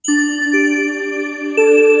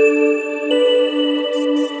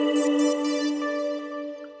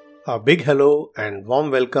A big hello and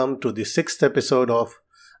warm welcome to the sixth episode of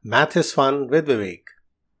Math is Fun with Vivek.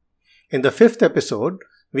 In the fifth episode,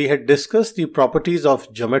 we had discussed the properties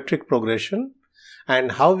of geometric progression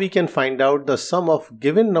and how we can find out the sum of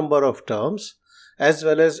given number of terms as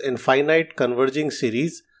well as infinite converging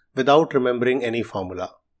series without remembering any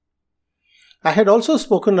formula. I had also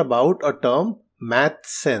spoken about a term math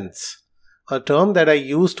sense, a term that I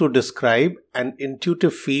use to describe an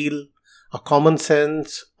intuitive feel, a common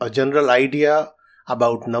sense, a general idea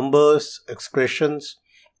about numbers, expressions,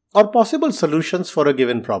 or possible solutions for a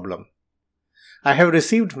given problem. I have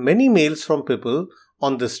received many mails from people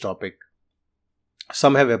on this topic.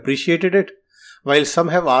 Some have appreciated it, while some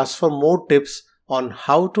have asked for more tips on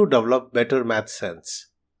how to develop better math sense.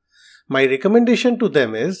 My recommendation to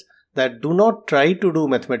them is that do not try to do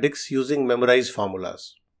mathematics using memorized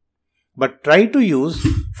formulas, but try to use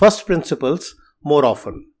first principles more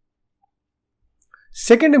often.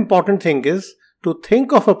 Second important thing is to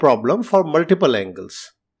think of a problem for multiple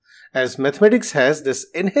angles, as mathematics has this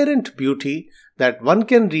inherent beauty that one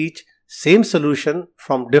can reach same solution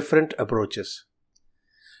from different approaches.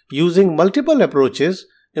 Using multiple approaches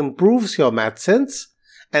improves your math sense,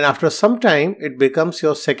 and after some time it becomes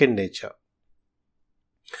your second nature.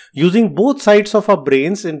 Using both sides of our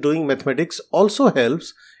brains in doing mathematics also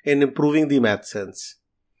helps in improving the math sense.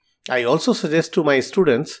 I also suggest to my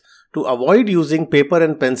students to avoid using paper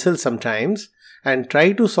and pencil sometimes and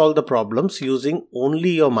try to solve the problems using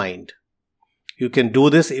only your mind. You can do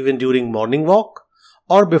this even during morning walk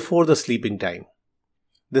or before the sleeping time.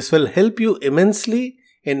 This will help you immensely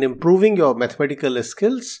in improving your mathematical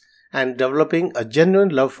skills and developing a genuine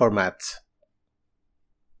love for maths.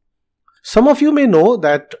 Some of you may know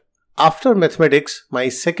that after mathematics, my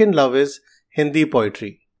second love is Hindi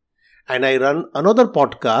poetry, and I run another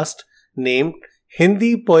podcast named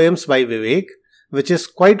Hindi Poems by Vivek, which is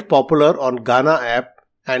quite popular on Gaana app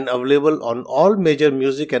and available on all major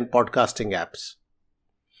music and podcasting apps.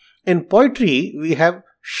 In poetry, we have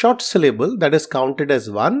short syllable that is counted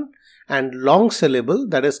as 1 and long syllable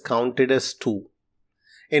that is counted as 2.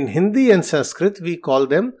 In Hindi and Sanskrit, we call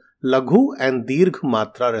them Laghu and Dirgh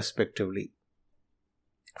Matra respectively.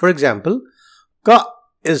 For example, Ka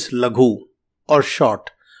is Laghu or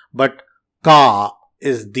short, but Ka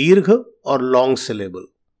is Dirgh or long syllable.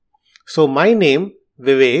 So my name,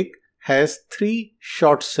 Vivek, has 3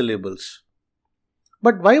 short syllables.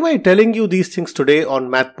 But why am I telling you these things today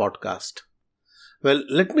on Math Podcast? Well,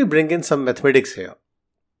 let me bring in some mathematics here.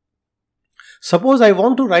 Suppose I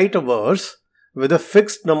want to write a verse with a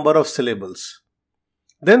fixed number of syllables.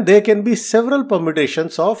 Then there can be several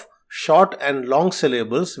permutations of short and long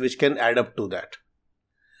syllables which can add up to that.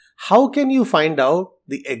 How can you find out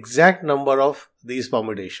the exact number of these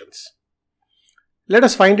permutations? Let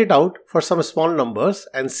us find it out for some small numbers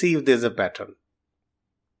and see if there is a pattern.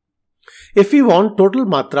 If we want total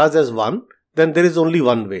matras as 1, then there is only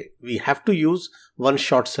one way. We have to use one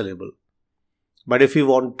short syllable. But if we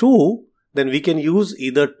want 2, then we can use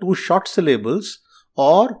either 2 short syllables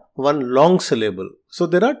or 1 long syllable. So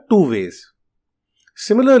there are 2 ways.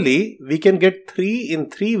 Similarly, we can get 3 in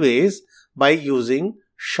 3 ways by using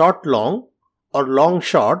short long or long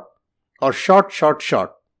short or short short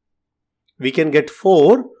short. We can get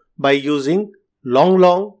 4 by using long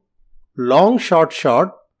long, long short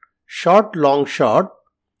short, short long short,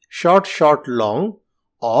 short short long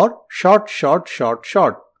or short short short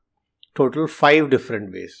short. Total 5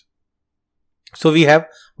 different ways. So we have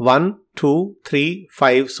 1, 2, 3,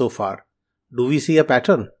 5 so far. Do we see a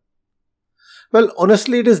pattern? Well,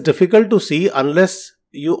 honestly, it is difficult to see unless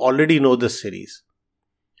you already know this series.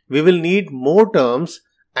 We will need more terms,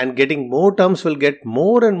 and getting more terms will get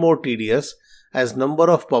more and more tedious as number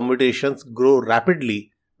of permutations grow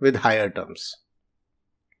rapidly with higher terms.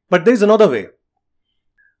 But there is another way.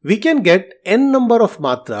 We can get n number of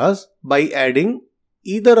matras by adding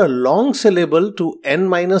either a long syllable to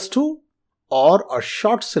n-2 or a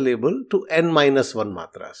short syllable to n-1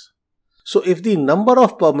 matras. So if the number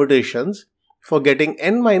of permutations for getting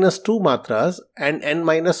n-2 matras and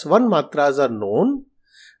n-1 matras are known,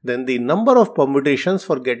 then the number of permutations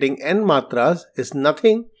for getting n matras is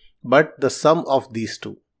nothing but the sum of these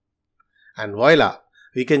two. And voila,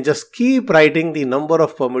 we can just keep writing the number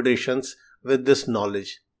of permutations with this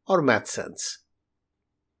knowledge or math sense.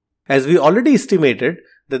 As we already estimated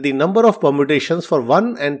that the number of permutations for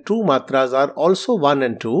 1 and 2 matras are also 1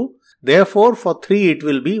 and 2, therefore for 3 it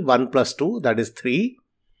will be 1 plus 2, that is 3,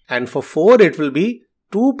 and for 4 it will be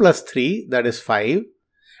 2 plus 3, that is 5,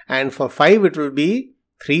 and for 5 it will be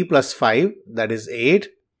 3 plus 5, that is 8,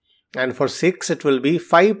 and for 6 it will be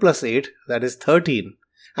 5 plus 8, that is 13,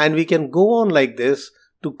 and we can go on like this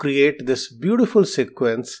to create this beautiful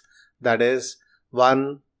sequence that is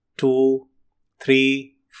 1, 2,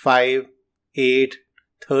 3, 5, 8,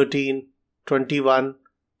 13, 21,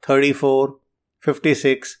 34,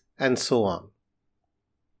 56 and so on.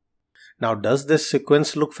 Now, does this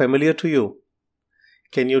sequence look familiar to you?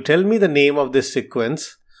 Can you tell me the name of this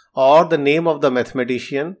sequence or the name of the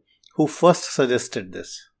mathematician who first suggested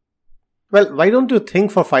this? Well, why don't you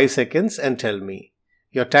think for 5 seconds and tell me?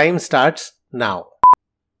 Your time starts now.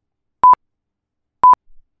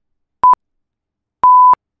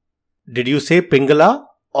 Did you say Pingala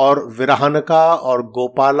or Virahanaka or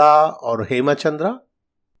Gopala or Hemachandra?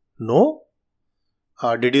 No?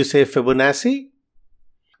 Did you say Fibonacci?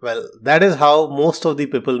 Well, that is how most of the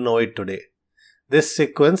people know it today. This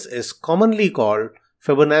sequence is commonly called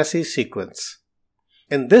Fibonacci sequence.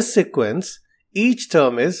 In this sequence, each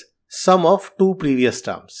term is sum of two previous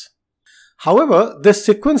terms. However, this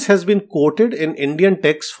sequence has been quoted in Indian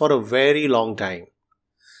texts for a very long time.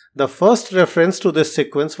 The first reference to this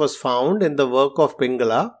sequence was found in the work of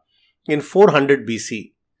Pingala in 400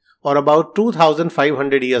 BC, or about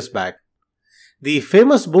 2500 years back. The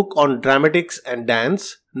famous book on dramatics and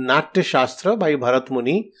dance, Natya Shastra by Bharat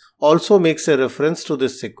Muni, also makes a reference to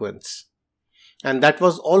this sequence. And that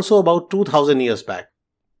was also about 2000 years back.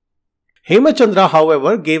 Hemachandra,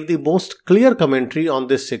 however, gave the most clear commentary on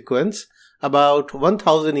this sequence about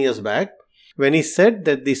 1000 years back when he said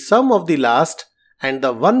that the sum of the last and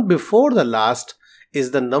the one before the last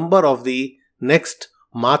is the number of the next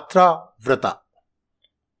Matra Vrata.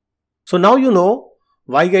 So now you know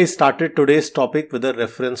why I started today's topic with a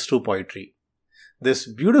reference to poetry. This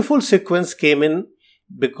beautiful sequence came in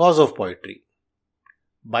because of poetry.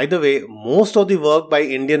 By the way, most of the work by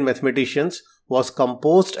Indian mathematicians was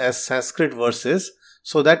composed as Sanskrit verses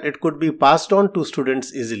so that it could be passed on to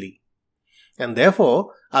students easily. And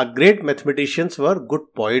therefore, our great mathematicians were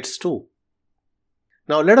good poets too.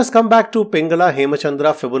 Now let us come back to Pingala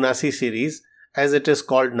Hemachandra Fibonacci series, as it is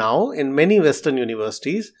called now in many Western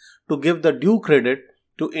universities, to give the due credit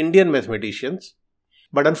to Indian mathematicians.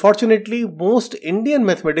 But unfortunately, most Indian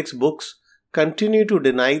mathematics books continue to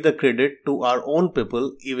deny the credit to our own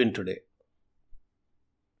people even today.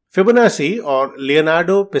 Fibonacci, or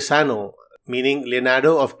Leonardo Pisano, meaning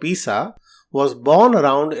Leonardo of Pisa, was born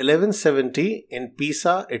around 1170 in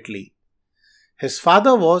Pisa, Italy. His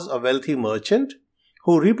father was a wealthy merchant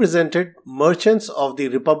who represented merchants of the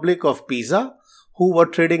Republic of Pisa who were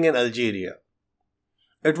trading in Algeria.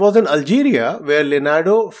 It was in Algeria where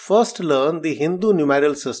Leonardo first learned the Hindu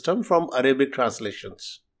numeral system from Arabic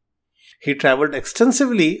translations. He travelled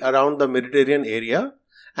extensively around the Mediterranean area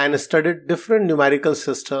and studied different numerical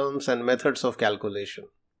systems and methods of calculation.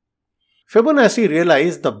 Fibonacci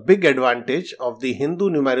realized the big advantage of the Hindu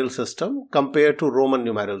numeral system compared to Roman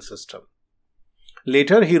numeral system.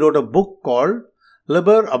 Later, he wrote a book called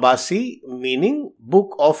Liber Abbasi, meaning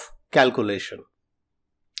Book of Calculation,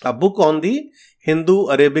 a book on the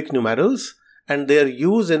Hindu-Arabic numerals and their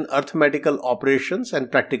use in arithmetical operations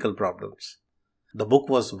and practical problems. The book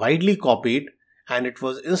was widely copied and it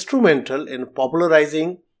was instrumental in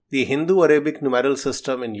popularizing the Hindu-Arabic numeral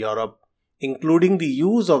system in Europe, including the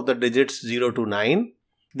use of the digits 0 to 9,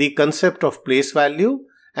 the concept of place value,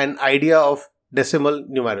 and idea of decimal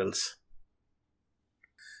numerals.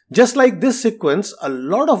 Just like this sequence, a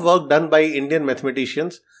lot of work done by Indian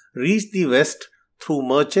mathematicians reached the West through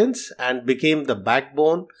merchants and became the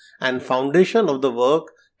backbone and foundation of the work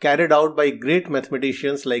carried out by great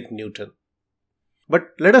mathematicians like Newton. But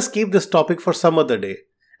let us keep this topic for some other day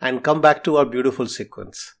and come back to our beautiful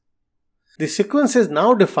sequence. The sequence is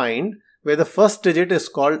now defined where the first digit is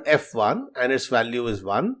called F1 and its value is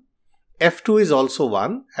 1. F2 is also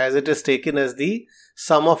 1 as it is taken as the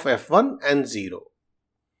sum of F1 and 0.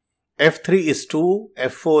 F3 is 2,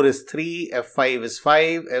 F4 is 3, F5 is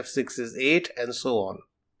 5, F6 is 8 and so on.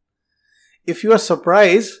 If you are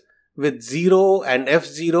surprised with 0 and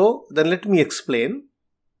F0, then let me explain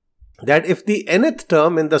that if the nth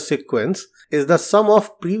term in the sequence is the sum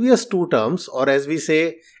of previous two terms, or as we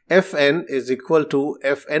say Fn is equal to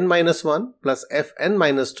Fn minus 1 plus Fn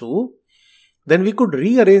minus 2, then we could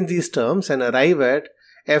rearrange these terms and arrive at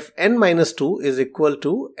Fn minus 2 is equal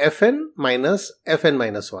to Fn minus Fn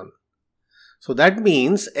minus 1. So that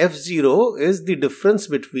means F0 is the difference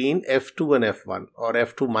between F2 and F1, or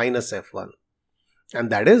F2 minus F1.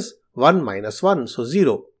 And that is 1 minus 1, so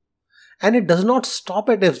 0. And it does not stop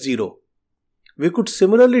at F0. We could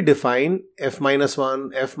similarly define F minus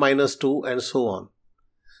 1, F minus 2 and so on.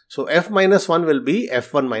 So F minus 1 will be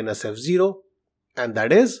F1 minus F0 and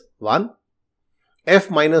that is 1.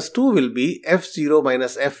 F minus 2 will be F0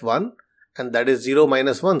 minus F1 and that is 0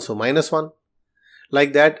 minus 1, so minus 1.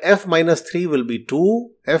 Like that, f minus 3 will be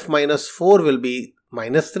 2, f minus 4 will be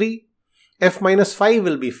minus 3, f minus 5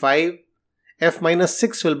 will be 5, f minus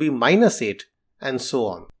 6 will be minus 8, and so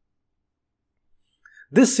on.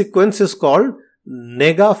 This sequence is called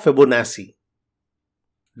nega Fibonacci.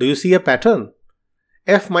 Do you see a pattern?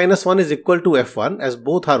 F minus 1 is equal to f1 as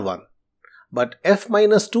both are 1. But f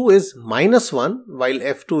minus 2 is minus 1 while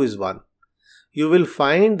f2 is 1. You will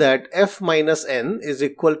find that f minus n is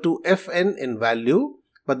equal to fn in value,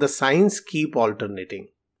 but the signs keep alternating.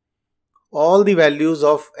 All the values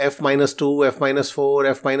of f minus 2, f minus 4,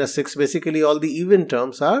 f minus 6, basically all the even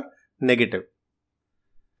terms are negative.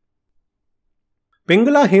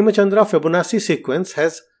 Pingala-Hemachandra Fibonacci sequence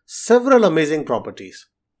has several amazing properties,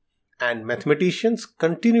 and mathematicians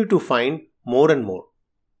continue to find more and more.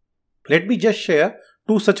 Let me just share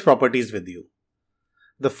 2 such properties with you.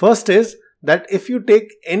 The first is that if you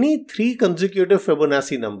take any 3 consecutive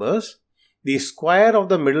Fibonacci numbers, the square of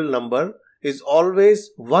the middle number is always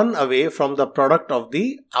 1 away from the product of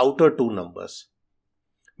the outer 2 numbers.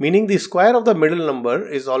 Meaning the square of the middle number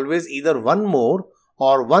is always either 1 more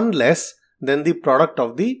or 1 less than the product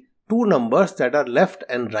of the 2 numbers that are left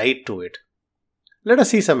and right to it. Let us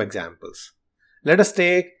see some examples. Let us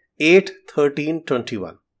take 8, 13,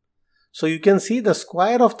 21. So you can see the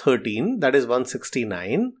square of 13, that is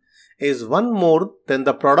 169, is 1 more than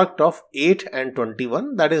the product of 8 and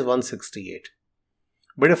 21, that is 168.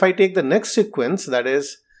 But if I take the next sequence, that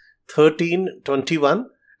is 13, 21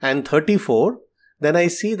 and 34, then I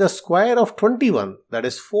see the square of 21, that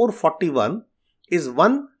is 441, is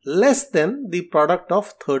 1 less than the product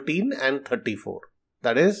of 13 and 34,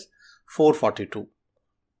 that is 442.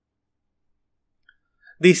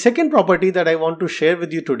 The second property that I want to share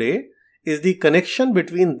with you today is the connection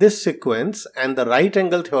between this sequence and the right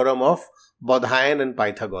angle theorem of Bodhayan and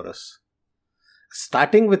Pythagoras.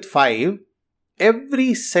 Starting with 5,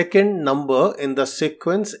 every second number in the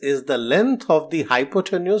sequence is the length of the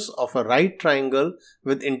hypotenuse of a right triangle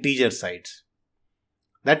with integer sides.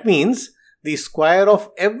 That means the square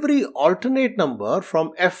of every alternate number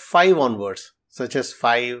from f5 onwards, such as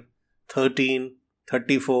 5, 13,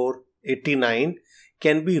 34, 89,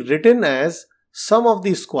 can be written as sum of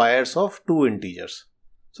the squares of 2 integers.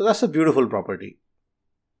 So that's a beautiful property.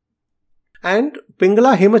 And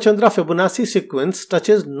Pingala-Hemachandra Fibonacci sequence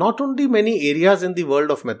touches not only many areas in the world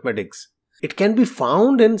of mathematics, it can be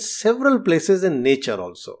found in several places in nature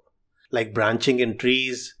also, like branching in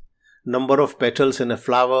trees, number of petals in a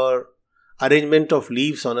flower, arrangement of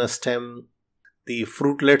leaves on a stem, the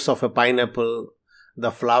fruitlets of a pineapple,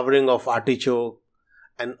 the flowering of artichoke,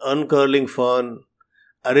 an uncurling fern,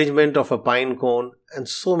 arrangement of a pine cone, and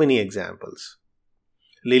so many examples.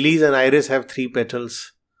 Lilies and iris have 3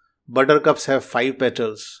 petals, buttercups have 5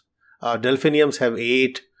 petals, delphiniums have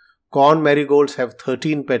 8, corn marigolds have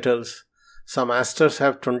 13 petals, some asters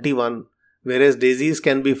have 21, whereas daisies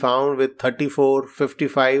can be found with 34,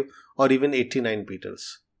 55 or even 89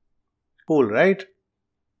 petals. Cool, right?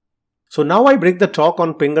 So now I bring the talk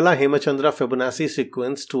on Pingala-Hemachandra Fibonacci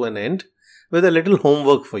sequence to an end with a little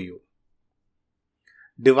homework for you.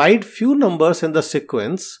 Divide few numbers in the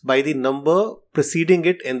sequence by the number preceding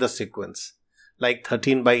it in the sequence, like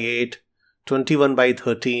 13 by 8, 21 by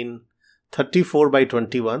 13, 34 by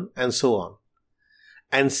 21, and so on,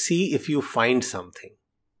 and see if you find something.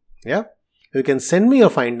 Yeah? You can send me your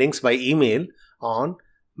findings by email on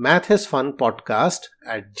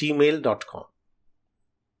mathisfunpodcast@gmail.com.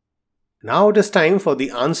 Now it is time for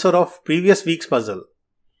the answer of previous week's puzzle.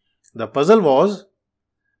 The puzzle was: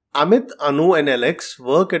 Amit, Anu and Alex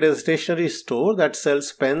work at a stationery store that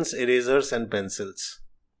sells pens, erasers and pencils.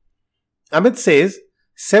 Amit says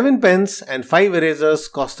 7 pens and 5 erasers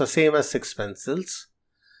cost the same as 6 pencils.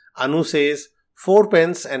 Anu says 4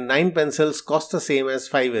 pens and 9 pencils cost the same as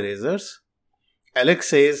 5 erasers. Alex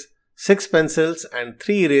says 6 pencils and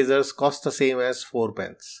 3 erasers cost the same as 4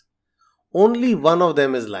 pens. Only one of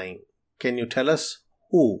them is lying. Can you tell us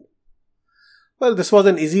who? Well, this was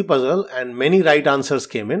an easy puzzle and many right answers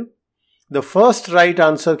came in. The first right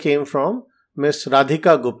answer came from Miss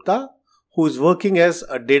Radhika Gupta, who is working as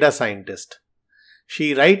a data scientist.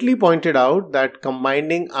 She rightly pointed out that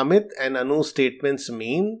combining Amit and Anu's statements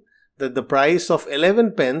mean that the price of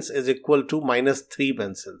 11 pens is equal to minus 3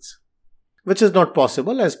 pencils, which is not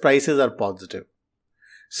possible as prices are positive.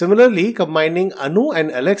 Similarly, combining Anu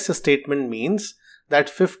and Alex's statement means that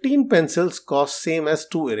 15 pencils cost same as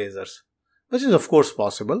 2 erasers, which is of course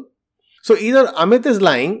possible. So either Amit is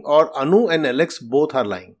lying or Anu and Alex both are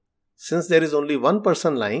lying. Since there is only one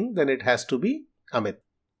person lying, then it has to be Amit.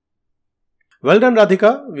 Well done,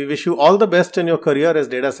 Radhika. We wish you all the best in your career as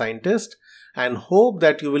data scientist and hope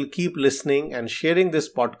that you will keep listening and sharing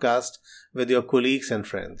this podcast with your colleagues and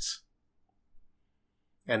friends.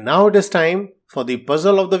 And now it is time for the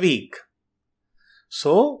puzzle of the week.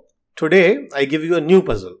 So, today I give you a new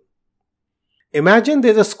puzzle. Imagine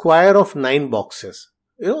there's a square of 9 boxes.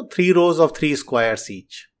 3 rows of 3 squares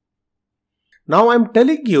each. Now I'm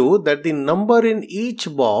telling you that the number in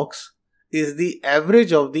each box is the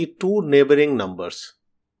average of the 2 neighboring numbers,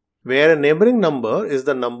 where a neighboring number is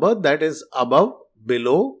the number that is above,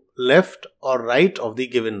 below, left or right of the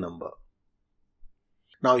given number.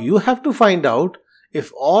 Now you have to find out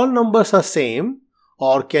if all numbers are same,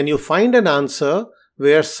 or can you find an answer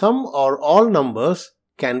where some or all numbers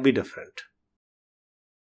can be different.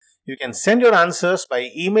 You can send your answers by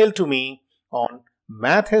email to me on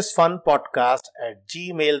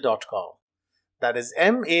mathisfunpodcast@gmail.com. That is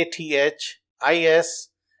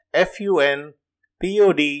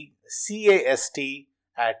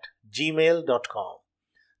mathisfunpodcast@gmail.com.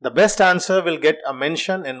 The best answer will get a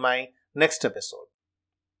mention in my next episode.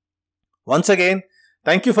 Once again,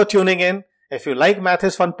 thank you for tuning in. If you like Math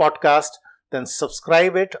is Fun podcast, then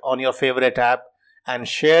subscribe it on your favorite app and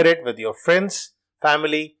share it with your friends,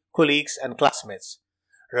 family, colleagues and classmates.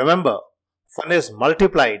 Remember, fun is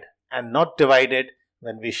multiplied and not divided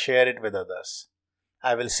when we share it with others.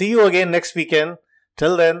 I will see you again next weekend.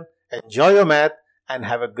 Till then, enjoy your math and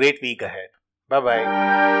have a great week ahead. Bye-bye.